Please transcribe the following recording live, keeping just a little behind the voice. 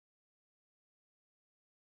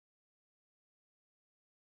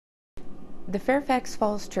The Fairfax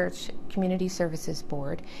Falls Church Community Services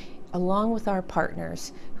Board, along with our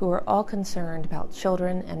partners who are all concerned about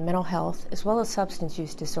children and mental health as well as substance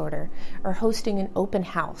use disorder, are hosting an open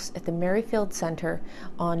house at the Merrifield Center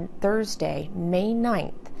on Thursday, May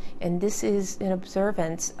 9th. And this is in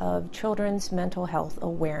observance of Children's Mental Health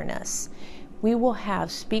Awareness. We will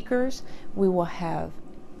have speakers, we will have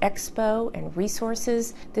expo and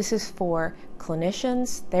resources. This is for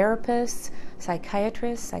clinicians, therapists,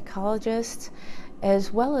 psychiatrists, psychologists,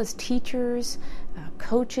 as well as teachers,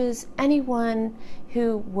 coaches, anyone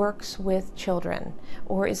who works with children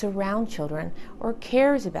or is around children or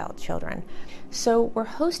cares about children. So we're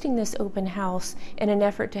hosting this open house in an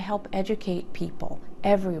effort to help educate people,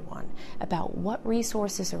 everyone, about what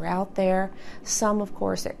resources are out there, some of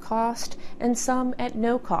course at cost and some at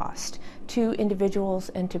no cost to individuals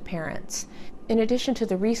and to parents. In addition to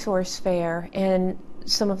the resource fair and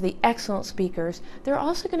some of the excellent speakers, there are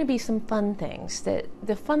also going to be some fun things.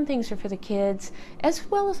 The fun things are for the kids as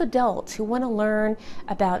well as adults who want to learn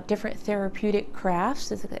about different therapeutic crafts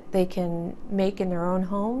that they can make in their own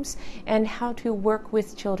homes and how to work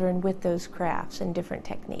with children with those crafts and different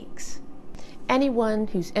techniques. Anyone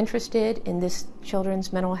who's interested in this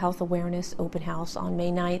Children's Mental Health Awareness Open House on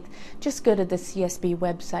May 9th, just go to the CSB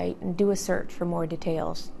website and do a search for more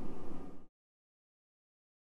details.